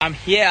I'm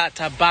here at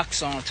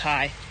Bakson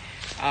Thai.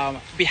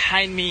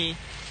 Behind me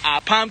are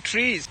palm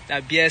trees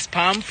that bears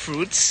palm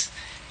fruits,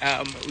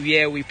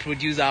 where we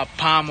produce our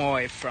palm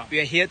oil from. We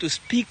are here to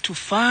speak to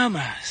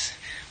farmers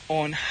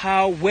on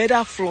how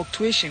weather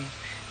fluctuation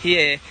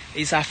here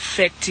is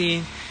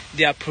affecting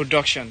their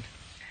production.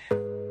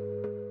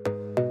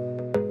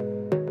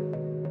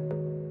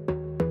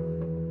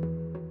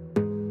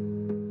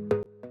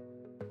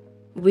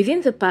 Within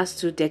the past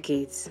 2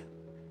 decades,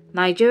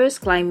 Nigeria's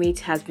climate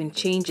has been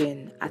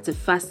changing at a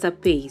faster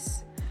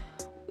pace,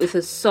 with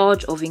a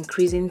surge of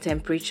increasing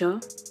temperature,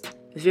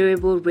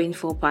 variable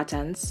rainfall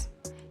patterns,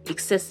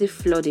 excessive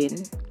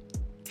flooding,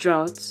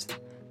 droughts,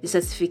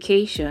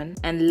 desertification,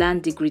 and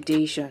land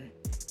degradation.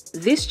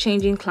 This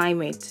changing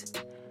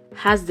climate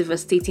has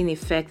devastating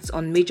effects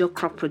on major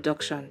crop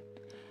production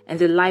and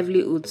the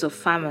livelihoods of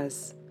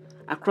farmers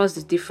across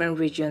the different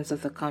regions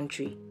of the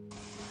country,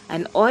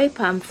 and oil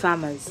palm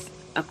farmers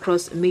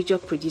across major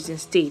producing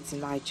states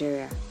in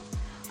Nigeria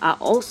are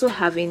also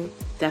having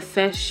their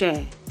fair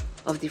share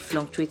of the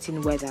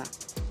fluctuating weather.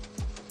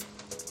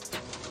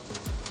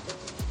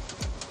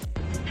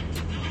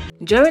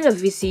 During a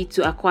visit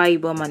to Akwa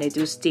Ibom and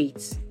Edo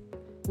states,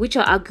 which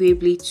are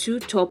arguably 2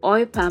 top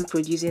oil palm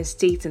producing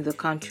states in the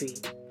country,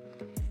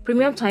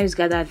 Premium Times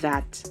gathered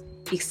that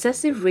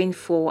excessive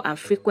rainfall and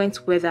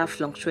frequent weather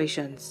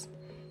fluctuations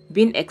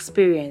being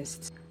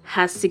experienced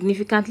has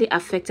significantly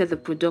affected the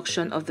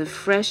production of the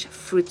fresh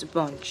fruit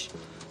bunch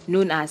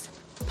known as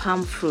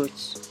palm fruit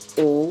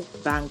or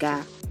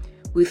banga,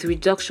 with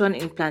reduction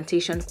in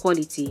plantation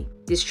quality,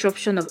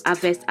 disruption of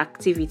harvest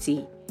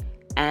activity,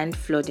 and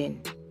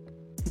flooding.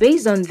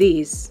 Based on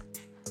this,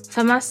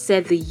 farmers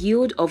said the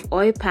yield of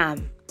oil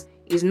palm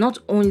is not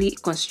only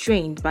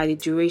constrained by the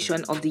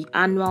duration of the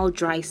annual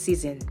dry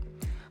season,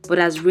 but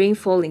as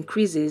rainfall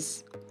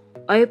increases,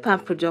 oil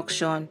palm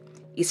production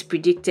is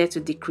predicted to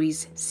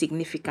decrease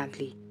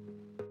significantly.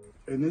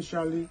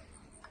 Initially,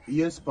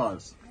 years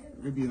past,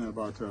 maybe in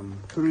about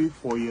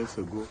 3-4 years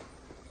ago,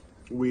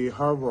 we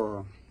have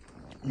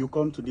you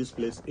come to this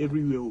place,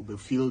 everywhere will be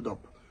filled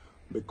up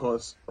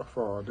because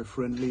of the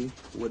friendly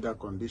weather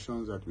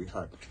conditions that we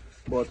had.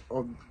 But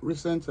of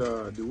recent,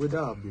 the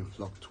weather have been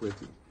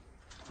fluctuating,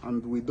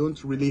 and we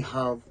don't really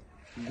have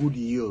good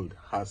yield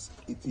as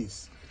it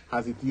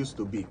used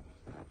to be.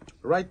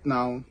 Right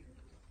now,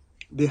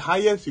 the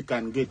highest you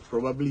can get,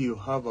 probably you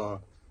have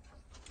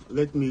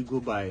let me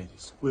go by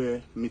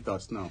square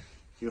meters now.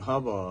 You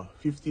have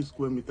 50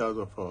 square meters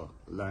of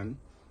land.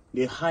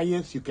 The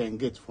highest you can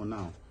get for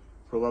now,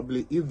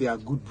 probably if they are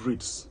good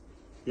breeds,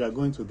 you are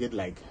going to get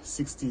like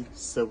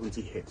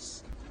 60-70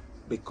 heads,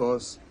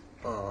 because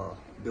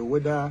the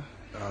weather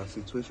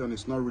situation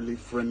is not really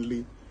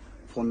friendly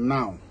for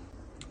now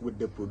with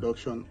the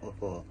production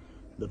of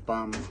the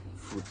palm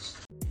fruits.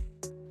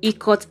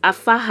 Ikot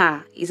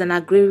Afaha is an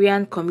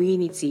agrarian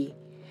community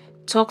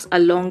tucked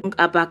along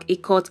Abak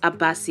Ikot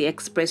Abasi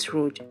Express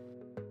Road.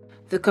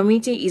 The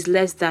community is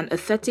less than a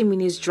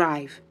 30-minute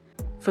drive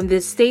from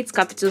the state's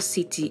capital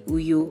city,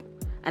 Uyo,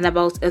 and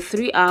about a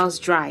 3 hours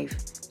drive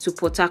to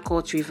Port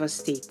Harcourt, Rivers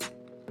State.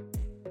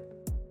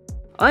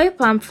 Oil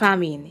palm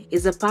farming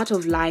is a part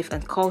of life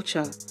and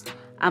culture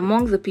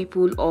among the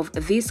people of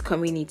this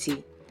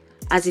community,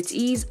 as it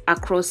is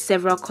across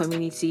several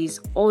communities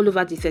all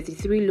over the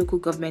 33 local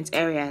government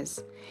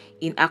areas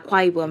in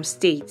Akwa Ibom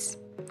State,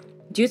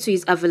 due to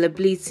its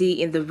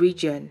availability in the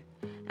region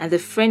and the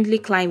friendly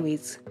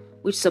climate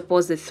which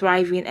supports the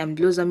thriving and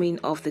blossoming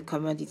of the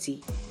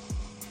commodity.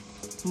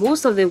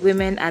 Most of the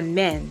women and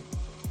men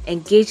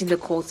engaged in the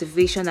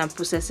cultivation and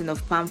processing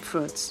of palm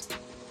fruits,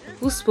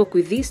 who spoke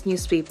with this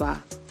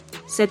newspaper,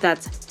 said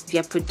that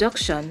their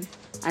production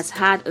has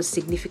had a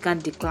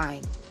significant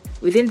decline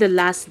within the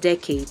last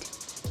decade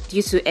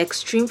due to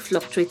extreme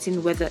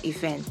fluctuating weather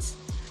events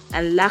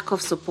and lack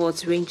of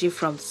support ranging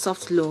from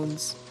soft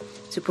loans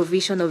to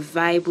provision of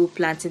viable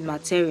planting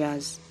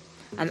materials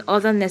and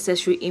other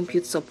necessary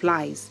input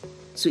supplies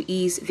to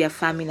ease their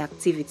farming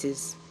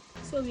activities.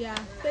 So we are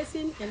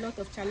facing a lot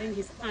of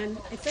challenges, and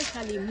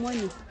especially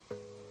money.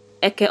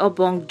 Eke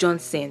Obong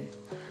Johnson,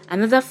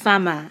 another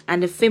farmer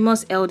and a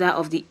famous elder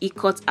of the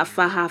Ikot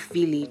Afaha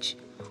village,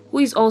 who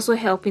is also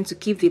helping to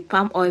keep the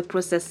palm oil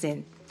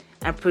processing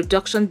and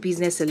production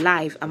business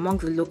alive among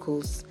the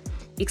locals,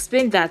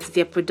 explained that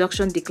their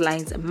production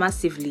declines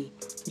massively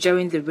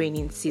during the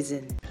raining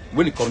season.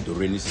 When it comes to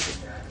rainy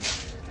season,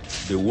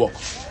 the work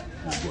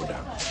will go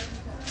down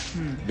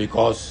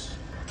because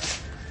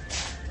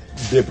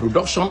the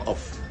production of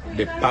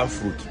the palm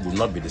fruit will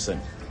not be the same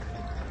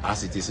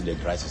as it is in the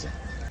dry season.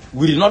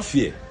 We did not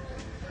fear,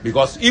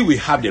 because if we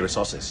have the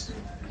resources,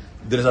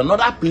 there is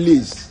another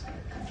place.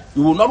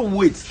 We will not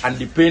wait and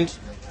depend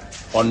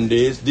on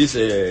this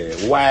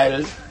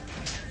wild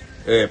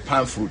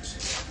palm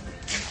fruits.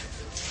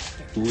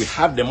 We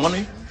have the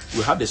money,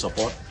 we have the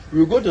support. We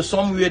will go to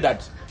somewhere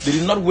that they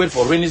did not wait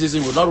for rainy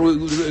season, will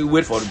not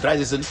wait for dry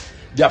season.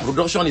 Their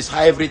production is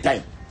high every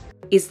time.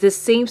 It's the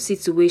same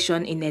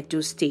situation in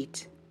Edo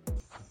State.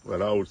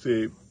 Well, I would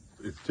say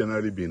it's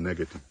generally been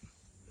negative.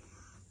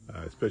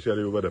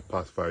 especially over the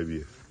past 5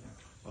 years.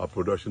 Our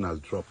production has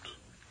dropped,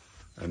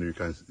 and we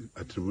can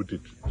attribute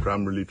it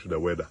primarily to the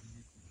weather,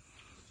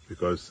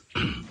 because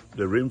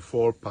the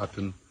rainfall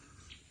pattern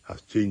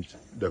has changed.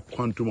 The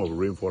quantum of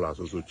rainfall has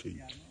also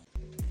changed.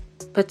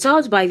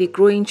 Perturbed by the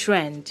growing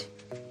trend,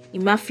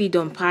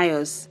 Imafidon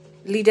Pius,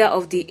 leader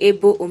of the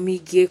Ebo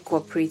Omige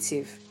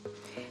Cooperative,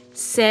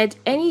 said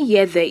any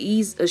year there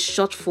is a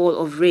shortfall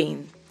of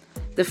rain,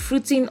 the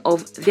fruiting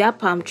of their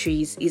palm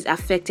trees is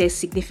affected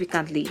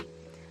significantly,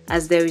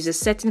 as there is a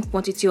certain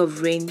quantity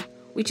of rain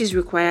which is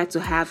required to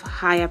have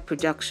higher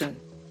production.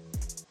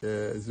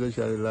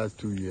 Especially the last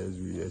 2 years,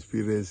 we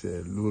experienced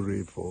low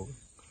rainfall,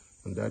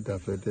 and that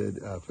affected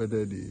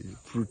the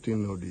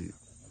fruiting of the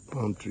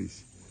palm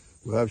trees.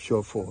 We have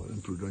shortfall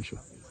in production.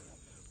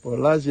 But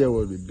last year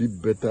was a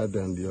bit better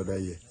than the other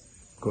year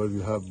because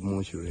we have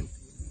much rain,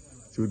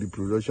 so the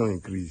production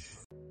increased.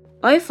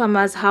 Oil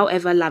farmers,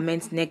 however,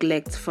 lament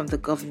neglect from the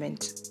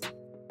government.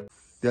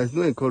 There's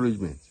no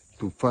encouragement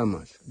to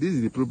farmers. This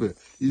is the problem.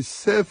 It's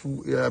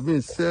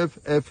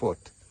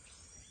self-effort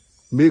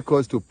make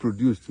us to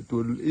produce,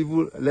 to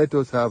even let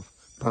us have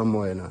palm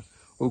oil now.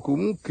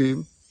 Okumu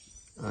came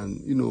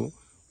and,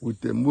 with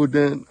the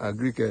modern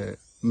agriculture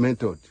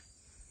method,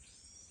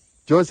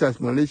 just as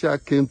Malaysia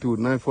came to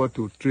NIFOR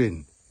to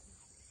train,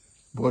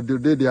 but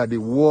today they are the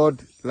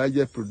world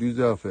largest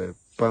producer of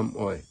palm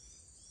oil.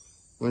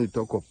 When you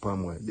talk of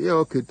palm oil, they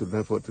all came to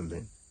NIFOR to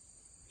learn.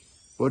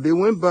 But they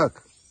went back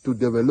to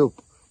develop.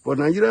 But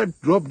Nigeria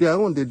dropped their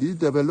own, they didn't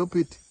develop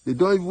it. They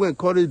don't even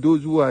encourage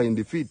those who are in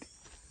the field.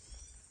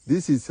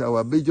 This is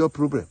our major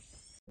problem.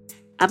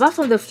 Apart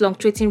from the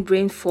fluctuating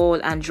rainfall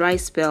and dry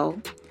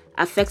spell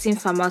affecting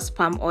farmers'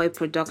 palm oil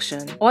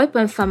production, oil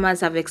palm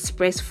farmers have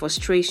expressed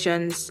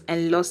frustrations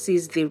and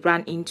losses they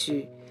ran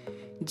into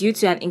due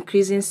to an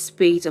increasing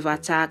spate of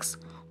attacks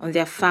on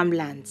their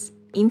farmlands,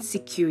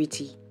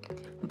 insecurity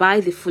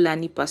by the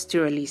Fulani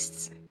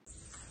pastoralists.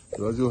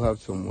 We also have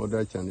some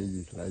other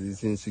challenges like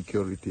this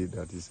insecurity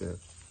that is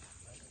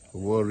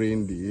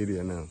worrying the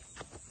area now.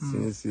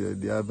 Since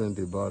the advent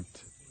about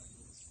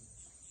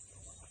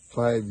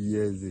 5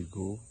 years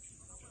ago,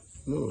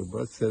 no,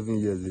 about 7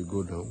 years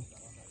ago now,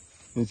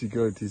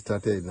 insecurity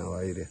started in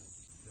our area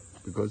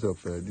because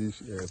of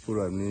this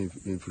Fulani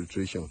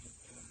infiltration.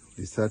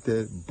 They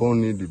started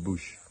burning the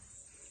bush.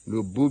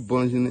 The bush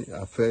burning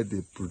affected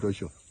the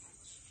production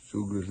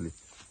so greatly.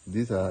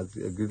 This has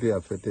greatly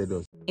affected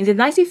us. In the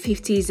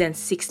 1950s and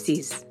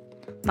 60s,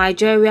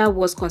 Nigeria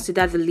was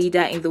considered the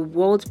leader in the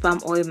world palm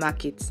oil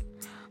market,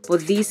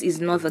 but this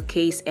is not the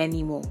case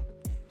anymore.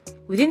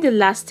 Within the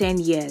last 10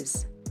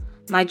 years,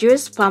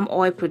 Nigeria's palm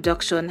oil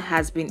production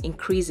has been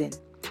increasing,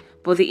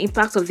 but the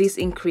impact of this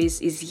increase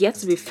is yet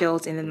to be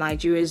felt in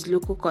Nigeria's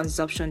local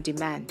consumption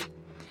demand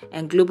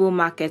and global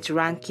market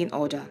ranking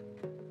order.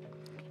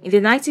 In the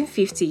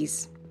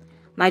 1950s,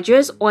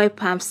 Nigeria's oil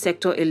palm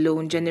sector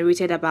alone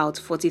generated about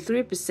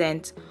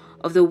 43%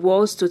 of the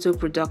world's total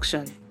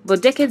production.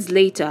 But decades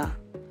later,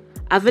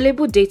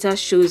 available data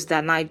shows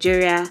that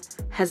Nigeria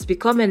has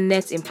become a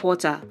net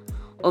importer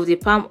of the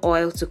palm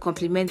oil to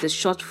complement the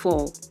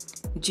shortfall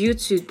due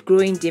to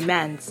growing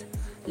demands,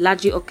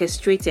 largely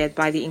orchestrated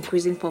by the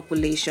increasing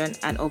population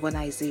and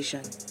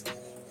urbanization.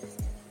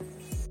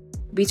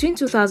 Between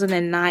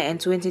 2009 and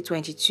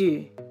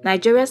 2022,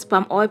 Nigeria's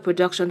palm oil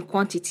production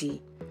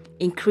quantity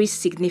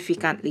increased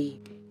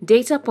significantly.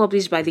 Data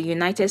published by the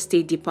United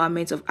States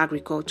Department of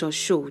Agriculture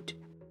showed.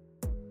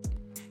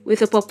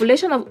 With a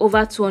population of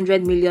over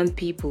 200 million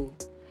people,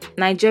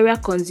 Nigeria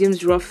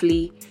consumes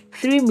roughly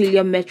 3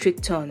 million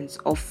metric tons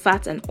of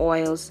fat and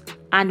oils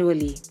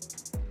annually.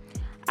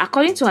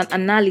 According to an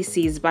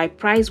analysis by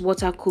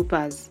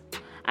PricewaterhouseCoopers,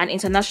 an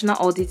international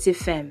auditing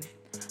firm,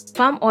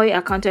 palm oil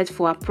accounted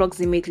for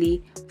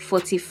approximately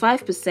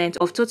 45%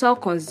 of total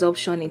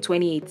consumption in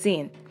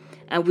 2018,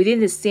 and within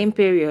the same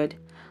period,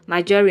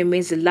 Nigeria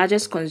remains the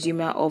largest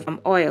consumer of palm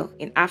oil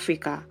in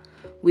Africa,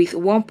 with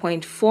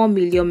 1.4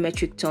 million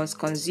metric tons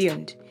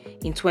consumed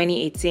in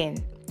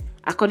 2018,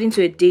 according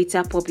to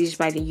data published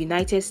by the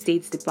United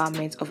States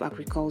Department of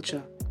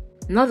Agriculture.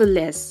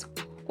 Nonetheless,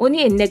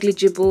 only a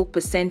negligible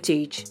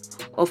percentage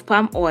of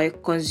palm oil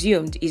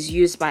consumed is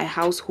used by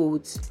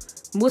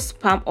households. Most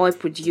palm oil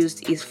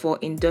produced is for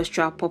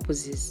industrial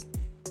purposes.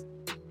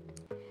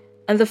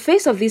 In the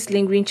face of these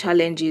lingering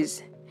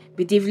challenges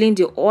bedeviling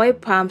the oil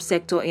palm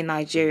sector in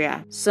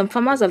Nigeria, some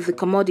farmers of the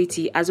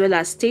commodity as well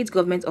as state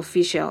government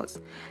officials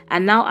are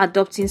now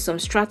adopting some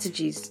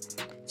strategies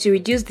to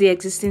reduce the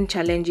existing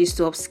challenges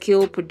to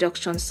upscale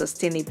production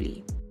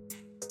sustainably.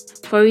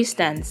 For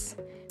instance,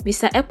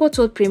 Mr. Epo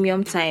told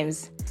Premium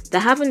Times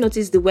that having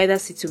noticed the weather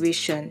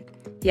situation,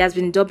 he has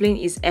been doubling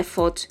his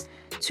effort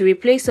to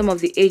replace some of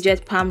the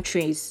aged palm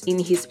trees in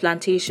his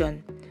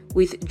plantation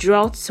with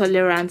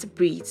drought-tolerant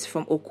breeds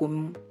from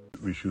Okumu.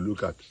 We should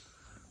look at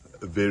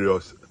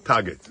various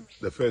targets.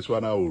 The first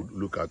one I would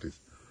look at is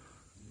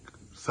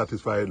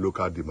satisfy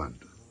local demand.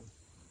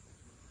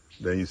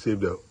 Then you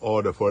save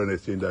all the foreign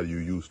exchange that you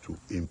use to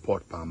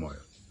import palm oil.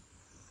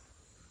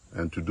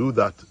 And to do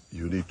that,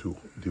 you need to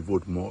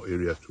devote more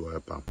areas to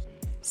oil palm.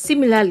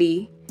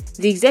 Similarly,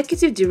 the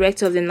executive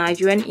director of the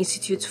Nigerian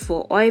Institute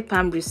for Oil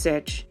Palm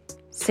Research,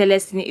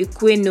 Celestine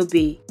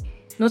Ikwenobe,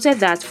 noted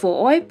that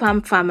for oil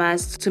palm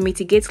farmers to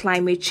mitigate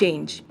climate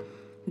change,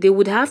 they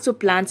would have to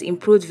plant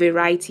improved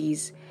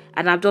varieties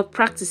and adopt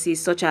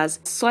practices such as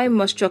soil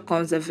moisture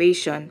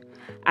conservation,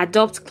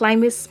 adopt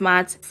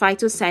climate-smart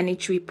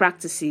phytosanitary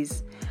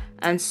practices,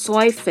 and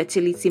soil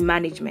fertility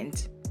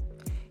management.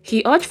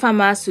 He urged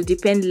farmers to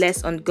depend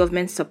less on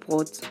government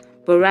support,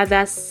 but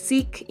rather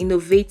seek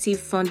innovative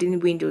funding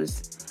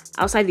windows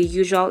outside the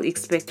usual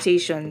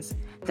expectations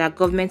that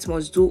government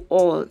must do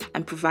all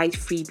and provide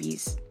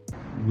freebies.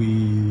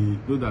 We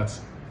know that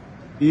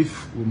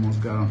if we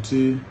must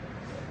guarantee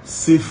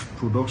safe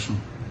production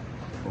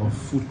of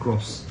food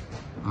crops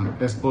and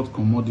export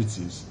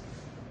commodities,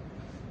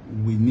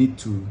 we need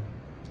to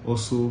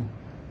also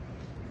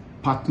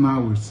partner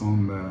with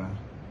some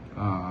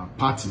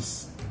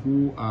parties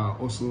who are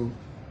also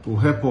to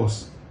help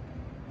us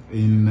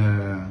in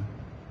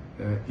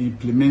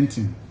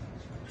implementing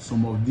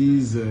some of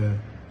these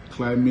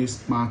climate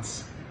smart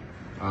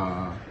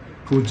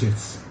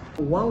projects.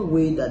 One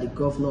way that the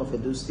governor of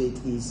Edo State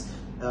is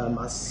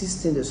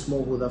assisting the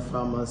smallholder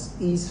farmers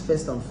is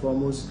first and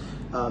foremost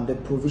the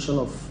provision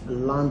of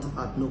land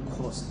at no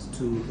cost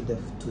to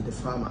the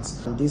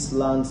farmers. And these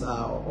lands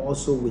are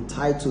also with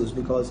titles,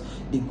 because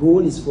the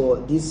goal is for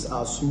these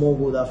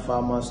smallholder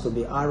farmers to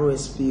be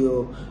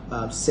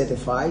ROSPO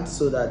certified,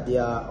 so that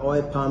their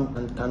oil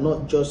palm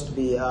cannot just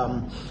be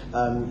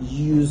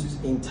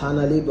used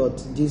internally, but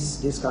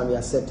this can be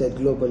accepted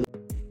globally.